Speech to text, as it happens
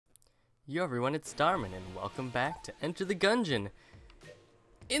Yo everyone, it's Darmin and welcome back to Enter the Gungeon.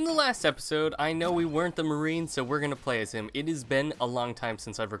 In the last episode, I know we weren't the Marine, so we're gonna play as him. It has been a long time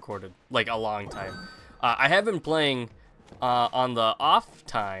since I've recorded, like a long time. I have been playing on the off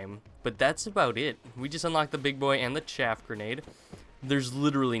time, but that's about it. We just unlocked the big boy and the chaff grenade. There's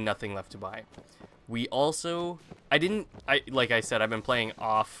literally nothing left to buy. We also, like I said, I've been playing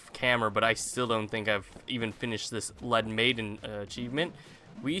off camera, but I still don't think I've even finished this Lead Maiden achievement.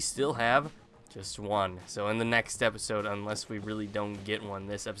 We still have just one. So in the next episode, unless we really don't get one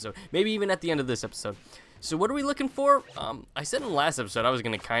this episode, maybe even at the end of this episode. So what are we looking for? I said in the last episode I was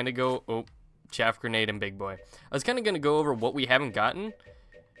going to kind of go, chaff grenade and big boy. I was kind of going to go over what we haven't gotten.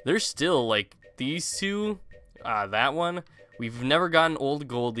 There's still like these two, that one. We've never gotten Old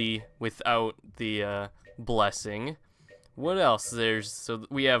Goldie without the blessing. What else? So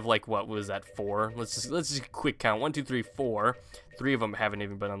we have like, what was that, 4? Let's just quick count. 1, 2, 3, 4. 3 of them haven't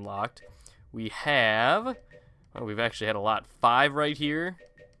even been unlocked. We have, we've actually had a lot. 5 right here.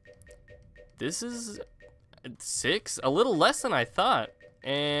 This is 6, a little less than I thought.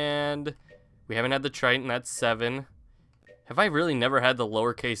 And we haven't had the Triton, that's 7. Have I really never had the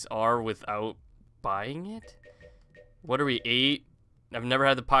lowercase r without buying it? What are we, 8? I've never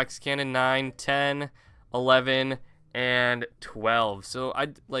had the Pox Cannon, 9, 10, 11, and 12. So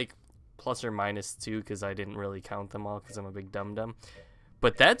I'd like plus or minus 2 because I didn't really count them all because I'm a big dum-dum.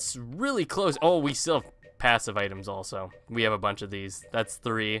 But that's really close. Oh, we still have passive items also. We have a bunch of these. That's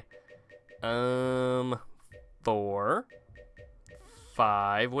 3. 4.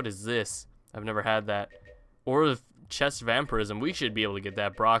 5. What is this? I've never had that. Or chest vampirism. We should be able to get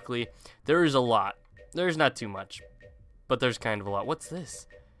that. Broccoli. There's a lot. There's not too much, but there's kind of a lot. What's this?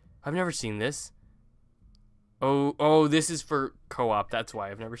 I've never seen this. Oh, this is for co-op. That's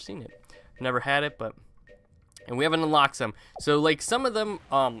why I've never seen it. Never had it, but... And we haven't unlocked some. So, like, some of them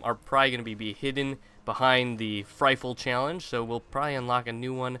are probably going to be hidden behind the Frightful Challenge, so we'll probably unlock a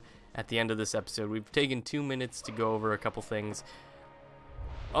new one at the end of this episode. We've taken 2 minutes to go over a couple things.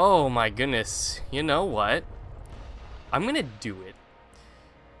 Oh, my goodness. You know what? I'm going to do it.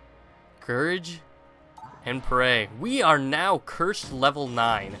 Courage and pray. We are now cursed level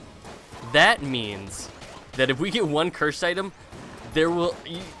 9. That means that if we get one cursed item,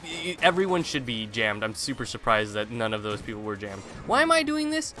 everyone should be jammed. I'm super surprised that none of those people were jammed. Why am I doing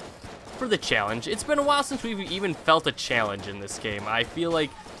this? For the challenge. It's been a while since we've even felt a challenge in this game. I feel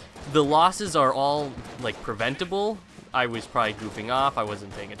like the losses are all like preventable. I was probably goofing off. I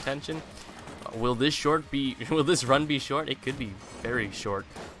wasn't paying attention. Will this run be short? It could be very short.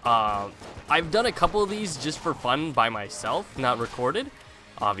 I've done a couple of these just for fun by myself, not recorded.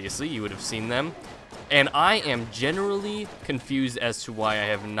 Obviously, you would have seen them. And I am generally confused as to why I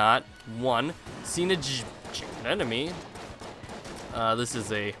have not, 1, seen a jammed enemy. This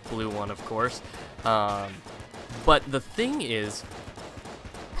is a blue one, of course. But the thing is,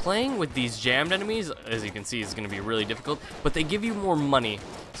 playing with these jammed enemies, as you can see, is going to be really difficult. But they give you more money.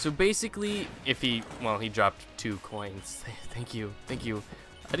 So basically, if he dropped 2 coins. Thank you.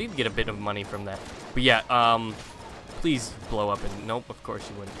 I did get a bit of money from that. But yeah, please blow up and nope, of course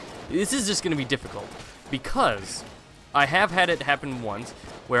you wouldn't. This is just going to be difficult because I have had it happen once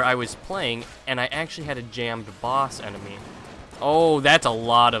where I was playing and I actually had a jammed boss enemy. Oh, that's a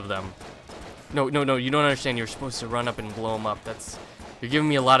lot of them. No, you don't understand. You're supposed to run up and blow them up. You're giving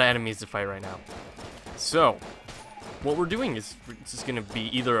me a lot of enemies to fight right now. So, what we're doing is it's just going to be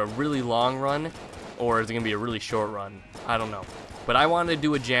either a really long run or it's going to be a really short run. I don't know. But I wanted to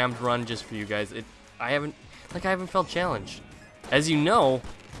do a jammed run just for you guys. I haven't felt challenged. As you know,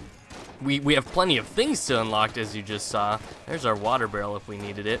 we have plenty of things to unlock, as you just saw. There's our water barrel if we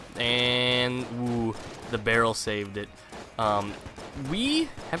needed it. And, ooh, the barrel saved it. Have we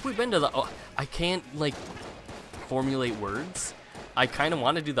been to the... Oh, I can't, like, formulate words. I kind of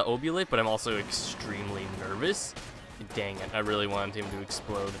want to do the obulate, but I'm also extremely nervous. Dang it, I really wanted him to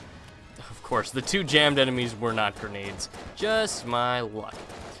explode. Of course, the 2 jammed enemies were not grenades. Just my luck.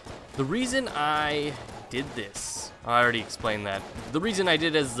 The reason I did this, I already explained that. The reason I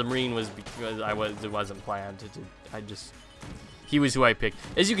did as the Marine was because it wasn't planned. He was who I picked.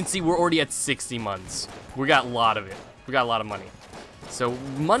 As you can see, we're already at 60 months. We got a lot of it. We got a lot of money. So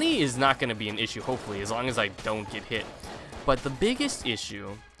money is not going to be an issue, hopefully, as long as I don't get hit. But the biggest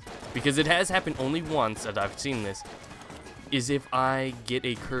issue, because it has happened only once that I've seen this, is if I get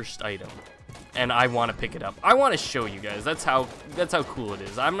a cursed item and I want to pick it up. I want to show you guys. That's how cool it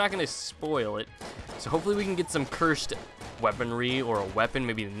is. I'm not going to spoil it. So hopefully we can get some cursed weaponry or a weapon,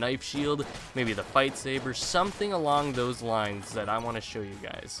 maybe the knife shield, maybe the fight saber, something along those lines that I want to show you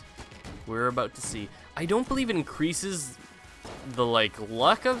guys. We're about to see. I don't believe it increases the like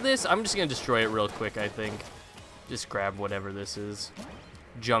luck of this, I'm just gonna destroy it real quick. I think. Just grab whatever this is.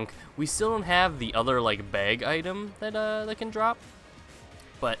 Junk. We still don't have the other like bag item that that can drop,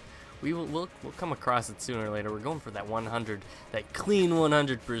 but we'll come across it sooner or later. We're going for that 100, that clean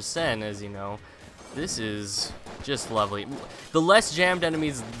 100%, as you know. This is just lovely. The less jammed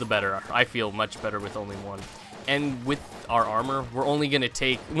enemies, the better. I feel much better with only one. And with our armor, we're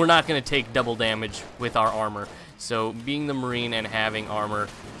not gonna take double damage with our armor. So being the Marine and having armor,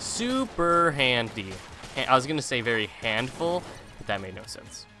 super handy. I was gonna say very handful, but that made no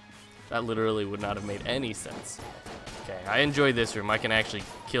sense. That literally would not have made any sense. Okay, I enjoy this room. I can actually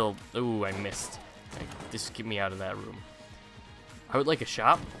kill. Ooh, I missed. Just get me out of that room. I would like a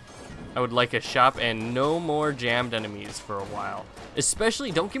shop. I would like a shop and no more jammed enemies for a while. Especially,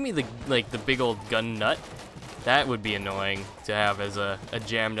 don't give me the big old gun nut. That would be annoying to have as a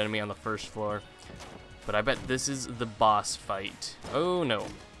jammed enemy on the first floor. But I bet this is the boss fight. Oh no.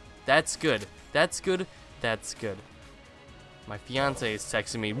 That's good. That's good. That's good. My fiance is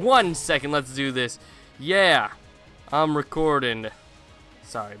texting me. 1 second, let's do this. Yeah, I'm recording.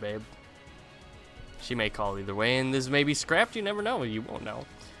 Sorry, babe. She may call either way, and this may be scrapped. You never know. You won't know.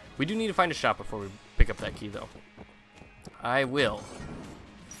 We do need to find a shop before we pick up that key, though. I will.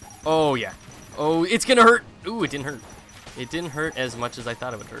 Oh, yeah. Oh, it's gonna hurt. Ooh, it didn't hurt. It didn't hurt as much as I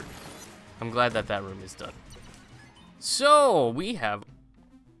thought it would hurt. I'm glad that that room is done. So, we have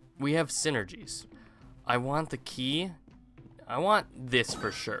synergies. I want the key. I want this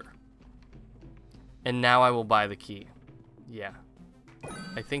for sure. And now I will buy the key. Yeah.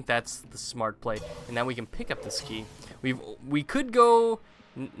 I think that's the smart play. And now we can pick up this key. We could go.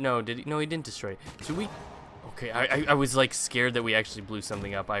 No, did he? No, he didn't destroy it. So we. Okay, I was like scared that we actually blew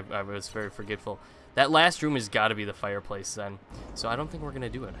something up. I was very forgetful. That last room has got to be the fireplace then. So I don't think we're gonna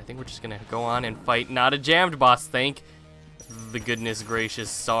do it. I think we're just gonna go on and fight. Not a jammed boss. Thank the goodness gracious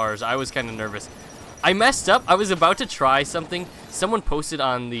stars. I was kind of nervous. I messed up. I was about to try something. Someone posted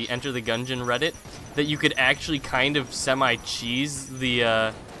on the Enter the Gungeon Reddit that you could actually kind of semi-cheese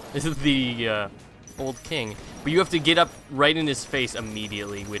the old king, but you have to get up right in his face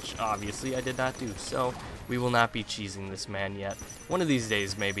immediately, which obviously I did not do. So we will not be cheesing this man yet. One of these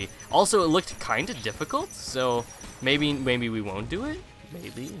days, maybe. Also, it looked kind of difficult, so maybe we won't do it.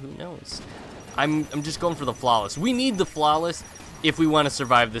 Maybe, who knows? I'm just going for the flawless. We need the flawless if we want to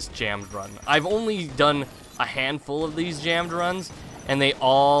survive this jammed run. I've only done a handful of these jammed runs, and they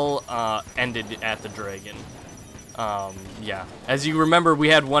all ended at the dragon. Yeah. As you remember, we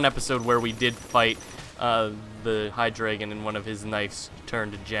had one episode where we did fight the high dragon, and one of his knives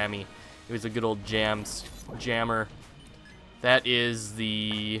turned to Jammy. It was a good old jammer. That is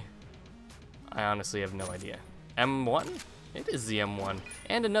the... I honestly have no idea. M1? It is the M1.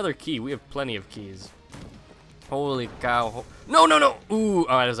 And another key. We have plenty of keys. Holy cow. No, no, no! Ooh,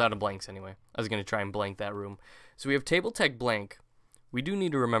 oh, I was out of blanks anyway. I was going to try and blank that room. So we have table tech blank. We do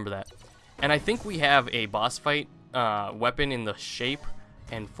need to remember that. And I think we have a boss fight weapon in the shape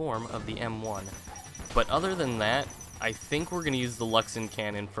and form of the M1. But other than that, I think we're going to use the Luxon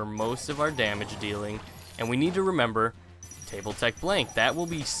cannon for most of our damage dealing. And we need to remember table tech blank. That will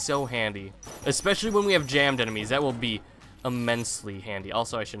be so handy. Especially when we have jammed enemies. That will be immensely handy.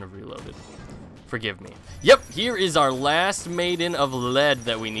 Also, I shouldn't have reloaded. Forgive me. Yep, here is our last maiden of lead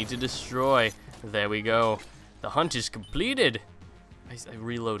that we need to destroy. There we go. The hunt is completed. I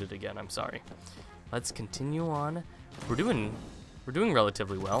reloaded again, I'm sorry. Let's continue on. We're doing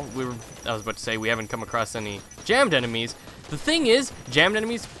relatively well. I was about to say we haven't come across any jammed enemies. The thing is, jammed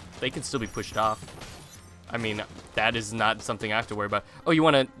enemies, they can still be pushed off. I mean, that is not something I have to worry about. Oh, you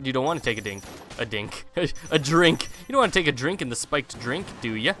don't want to take a drink. You don't want to take a drink in the spiked drink,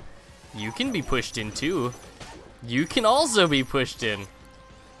 do ya? You can be pushed in too. You can also be pushed in.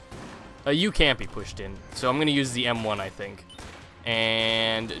 You can't be pushed in. So I'm gonna use the M1, I think.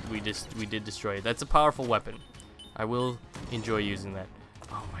 And we did destroy it. That's a powerful weapon. I will enjoy using that.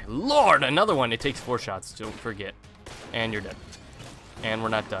 Oh my lord, another one. It takes 4 shots, don't forget. And you're dead. And we're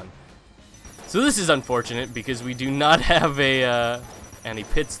not done. So this is unfortunate because we do not have any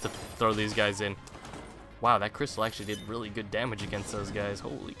pits to throw these guys in. Wow, that crystal actually did really good damage against those guys.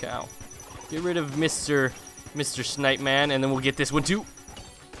 Holy cow. Get rid of Mr. Snipe Man, and then we'll get this one too.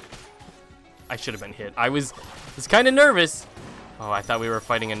 I should have been hit. I was kind of nervous. Oh, I thought we were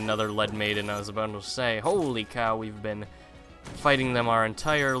fighting another lead maiden. I was about to say, holy cow, we've been fighting them our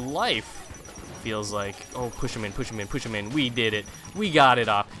entire life. Feels like. Oh, push him in, push him in, push him in. We did it. We got it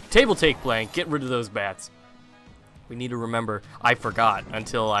off. Table take blank. Get rid of those bats. We need to remember. I forgot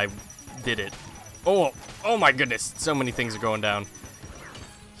until I did it. Oh my goodness. So many things are going down.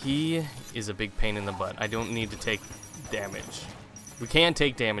 He is a big pain in the butt. I don't need to take damage. We can't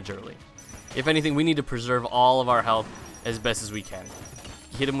take damage early. If anything, we need to preserve all of our health as best as we can.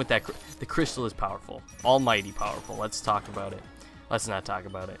 Hit him with that. The crystal is powerful. Almighty powerful. Let's talk about it. Let's not talk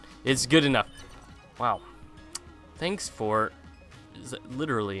about it. It's good enough. Wow. Thanks for...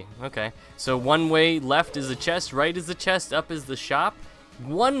 literally. Okay. So one way left is the chest, right is the chest, up is the shop.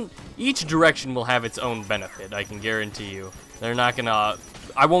 Each direction will have its own benefit, I can guarantee you. They're not gonna...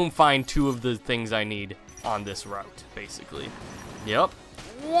 I won't find two of the things I need on this route, basically. Yep.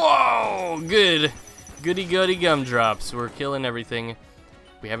 Whoa! Good. Goody goody gumdrops. We're killing everything.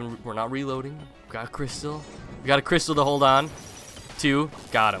 We're not reloading. Got a crystal. We got a crystal to hold on to.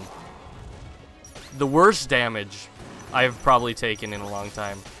 Got him. The worst damage I've probably taken in a long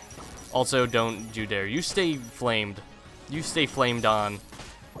time. Also, don't you dare. You stay flamed. You stay flamed on,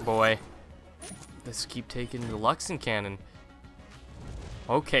 boy. Let's keep taking the Luxon cannon.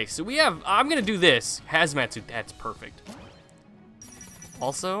 Okay, so we have... I'm gonna do this. Hazmat suit. That's perfect.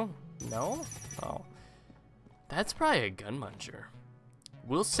 Also, no? Oh. That's probably a gun muncher.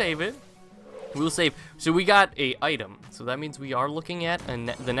 We'll save it. We'll save. So we got a item. So that means we are looking at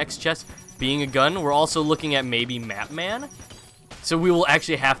the next chest being a gun. We're also looking at maybe Mapman. So we will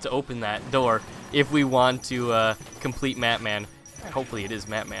actually have to open that door if we want to complete Mapman. Hopefully it is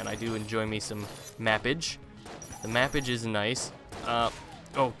Mapman. I do enjoy me some mappage. The mappage is nice.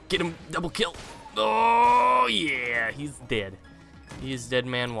 Oh, get him. Double kill. Oh, yeah. He's dead. He is dead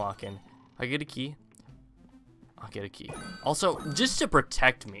man walking. I get a key. I'll get a key. Also, just to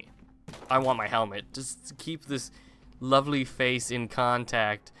protect me, I want my helmet. Just to keep this lovely face in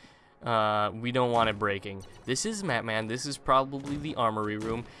contact. We don't want it breaking. This is Mapman. This is probably the armory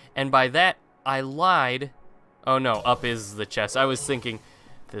room. And by that, I lied. Oh no, up is the chest. I was thinking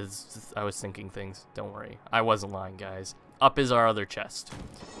things. Don't worry. I wasn't lying, guys. Up is our other chest.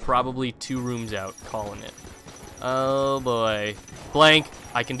 Probably 2 rooms out, calling it. Oh boy. Blank.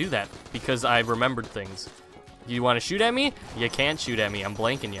 I can do that because I remembered things. You want to shoot at me? You can't shoot at me. I'm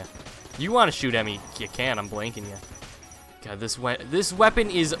blanking you. You want to shoot at me? You can. I'm blanking you. God, this weapon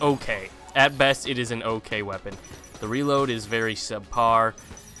is okay. At best, it is an okay weapon. The reload is very subpar.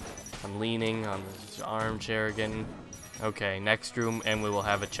 I'm leaning on the armchair again. Okay, next room, and we will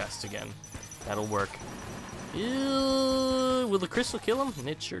have a chest again. That'll work. Ew, will the crystal kill him?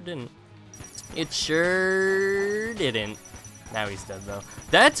 It sure didn't. It sure didn't. Now he's dead, though.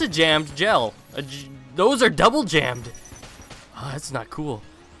 That's a jammed gel. Those are double jammed. Oh, that's not cool.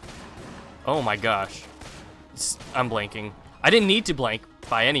 Oh my gosh. I'm blanking. I didn't need to blank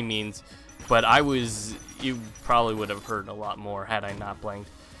by any means, but you probably would have heard a lot more had I not blanked.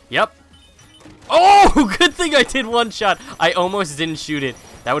 Yep. Oh, good thing I did one shot. I almost didn't shoot it.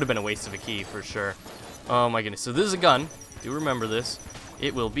 That would have been a waste of a key for sure. Oh my goodness. So this is a gun. Do remember this.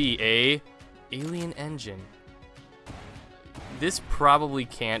 It will be a alien engine. This probably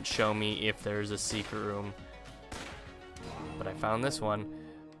can't show me if there's a secret room, but I found this one.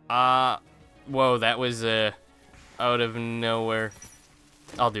 Whoa, that was out of nowhere.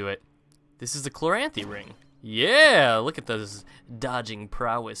 I'll do it. This is the Chloranthy ring. Yeah, look at this dodging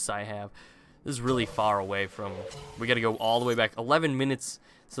prowess I have. This is really far away from... We gotta go all the way back. 11 minutes.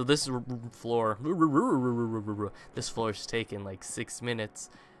 So this floor... This floor's taking like 6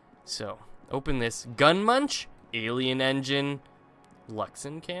 minutes. So, open this. Gun munch? Alien engine?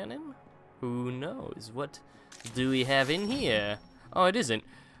 Luxon cannon? Who knows? What do we have in here? Oh, it isn't.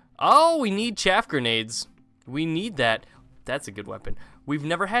 Oh, we need chaff grenades. We need that. That's a good weapon. We've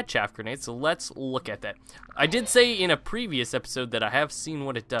never had chaff grenades, so let's look at that. I did say in a previous episode that I have seen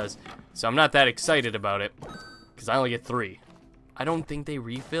what it does, so I'm not that excited about it, because I only get 3. I don't think they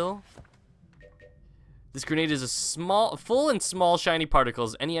refill. This grenade is full and small shiny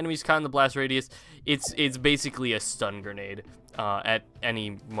particles. Any enemies caught in the blast radius, it's basically a stun grenade at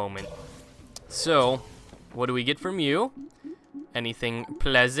any moment. So, what do we get from you? Anything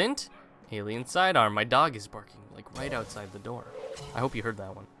pleasant? Alien sidearm. My dog is barking, like right outside the door. I hope you heard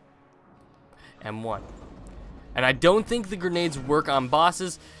that one. M1. And I don't think the grenades work on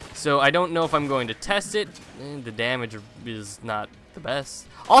bosses, so I don't know if I'm going to test it. The damage is not the best.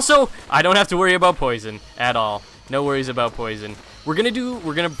 Also, I don't have to worry about poison at all. No worries about poison. We're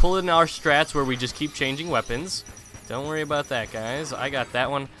gonna pull in our strats where we just keep changing weapons. Don't worry about that, guys. I got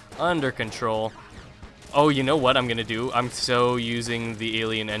that one under control. Oh, you know what I'm gonna do? I'm so using the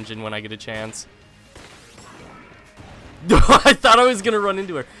alien engine when I get a chance. I thought I was gonna run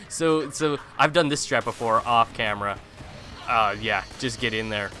into her. So I've done this strat before off camera. Yeah, just get in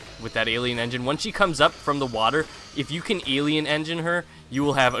there with that alien engine. Once she comes up from the water, if you can alien engine her, you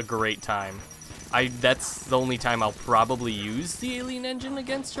will have a great time. That's the only time I'll probably use the alien engine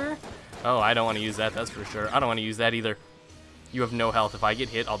against her. Oh, I don't want to use that, that's for sure. I don't want to use that either. You have no health. If I get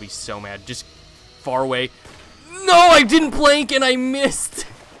hit, I'll be so mad. Just far away. No, I didn't blink and I missed.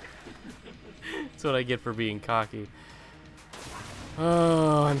 That's what I get for being cocky.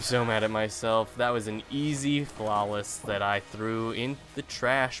 Oh, I'm so mad at myself. That was an easy flawless that I threw in the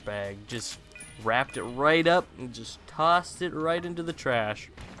trash bag. Just wrapped it right up and just tossed it right into the trash.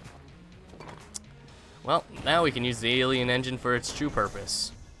 Well, now we can use the alien engine for its true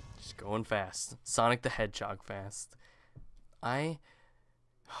purpose. Just going fast. Sonic the Hedgehog fast. I'm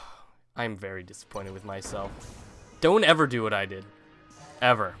very disappointed with myself. Don't ever do what I did.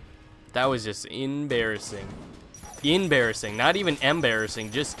 Ever. That was just embarrassing. Embarrassing. Not even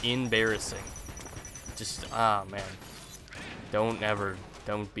embarrassing, just embarrassing. Just, man.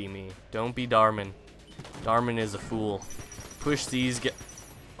 Don't be me. Don't be Darmin. Darmin is a fool. Push these,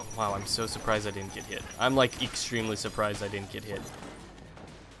 oh, wow, I'm so surprised I didn't get hit. I'm like extremely surprised I didn't get hit.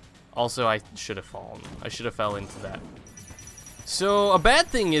 Also, I should have fallen. I should have fell into that. So, a bad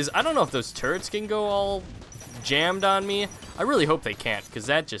thing is, I don't know if those turrets can go all jammed on me. I really hope they can't, because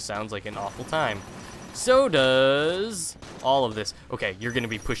that just sounds like an awful time. So does all of this. Okay, you're going to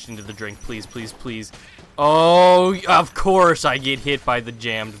be pushed into the drink. Please, please, please. Oh, of course I get hit by the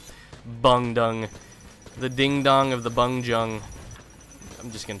jammed bung dung. The ding dong of the bung jung.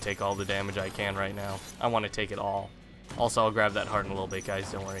 I'm just going to take all the damage I can right now. I want to take it all. Also, I'll grab that heart in a little bit,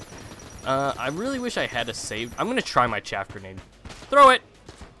 guys. Don't worry. I really wish I had a save. I'm going to try my chaff grenade. Throw it.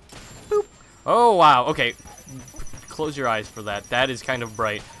 Boop. Oh, wow. Okay. Close your eyes for that. That is kind of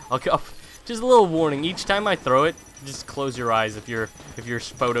bright. Just a little warning. Each time I throw it, just close your eyes if you're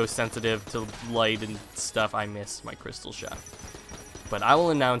photosensitive to light and stuff. I miss my crystal shot. But I will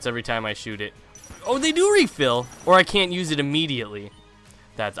announce every time I shoot it. Oh, they do refill, or I can't use it immediately.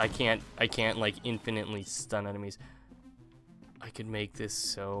 I can't like infinitely stun enemies. I could make this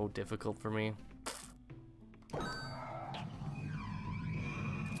so difficult for me.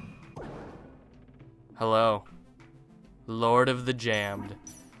 Hello, Lord of the Jammed.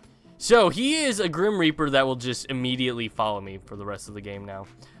 So he is a Grim Reaper that will just immediately follow me for the rest of the game now.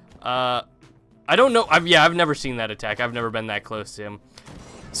 I don't know. I've never seen that attack. I've never been that close to him.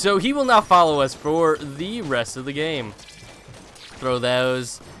 So he will now follow us for the rest of the game. Throw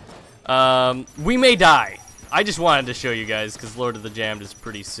those. We may die. I just wanted to show you guys because Lord of the Jammed is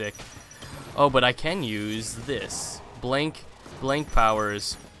pretty sick. Oh, but I can use this. Blank power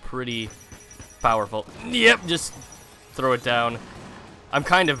is pretty powerful. Yep, just throw it down. I'm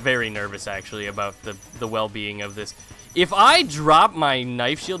kind of very nervous actually about the well-being of this. If I drop my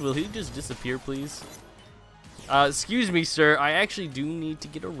knife shield, will he just disappear, please? Excuse me, sir. I actually do need to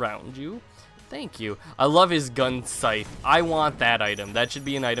get around you. Thank you. I love his gun scythe. I want that item. That should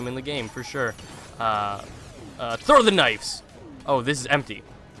be an item in the game for sure. Throw the knives. Oh, this is empty.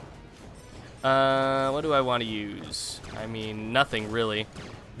 What do I want to use? I mean, nothing really.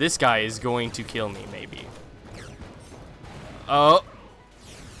 This guy is going to kill me, maybe. Oh.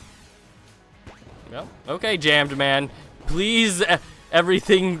 Well, okay, jammed man. Please,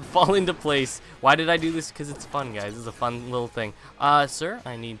 everything fall into place. Why did I do this? Because it's fun, guys. This is a fun little thing. Sir,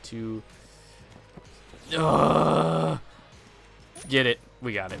 I need to... Get it.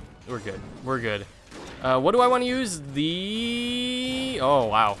 We got it. We're good. We're good. What do I want to use? Oh,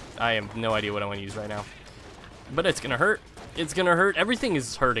 wow. I have no idea what I want to use right now. But it's going to hurt. It's going to hurt. Everything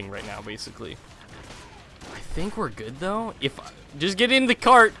is hurting right now, basically. I think we're good, though. Just get in the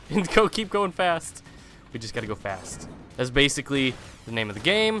cart and keep going fast. We just got to go fast. That's basically the name of the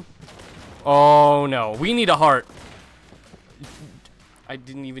game. Oh, no. We need a heart. I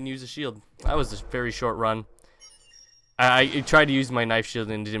didn't even use a shield. That was a very short run. I tried to use my knife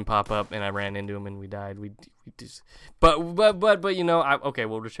shield and it didn't pop up, and I ran into him and we died. We just, but you know, okay,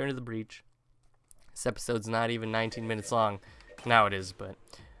 we'll return to the breach. This episode's not even 19 minutes long. Now it is, but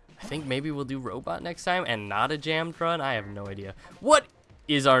I think maybe we'll do robot next time and not a jammed run. I have no idea. What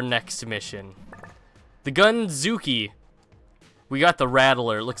is our next mission? The Gunzuki. We got the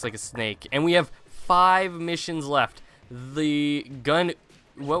Rattler. It looks like a snake, and we have 5 missions left.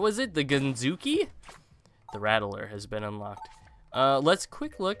 What was it? The Gunzuki? The Rattler has been unlocked. Let's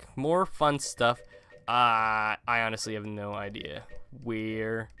quick look. More fun stuff. I honestly have no idea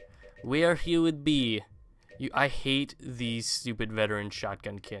where he would be. I hate these stupid veteran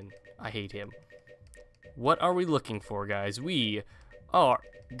shotgun kin. I hate him. What are we looking for, guys? We are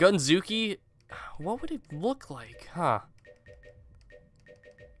Gunzuki. What would it look like, huh?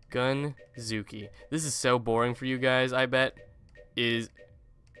 Gunzuki. This is so boring for you guys, I bet. Is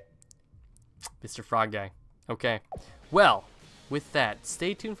Mr. Frog Guy. Okay. Well, with that,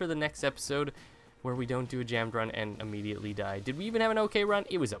 stay tuned for the next episode where we don't do a jammed run and immediately die. Did we even have an okay run?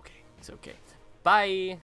 It was okay. It's okay. Bye!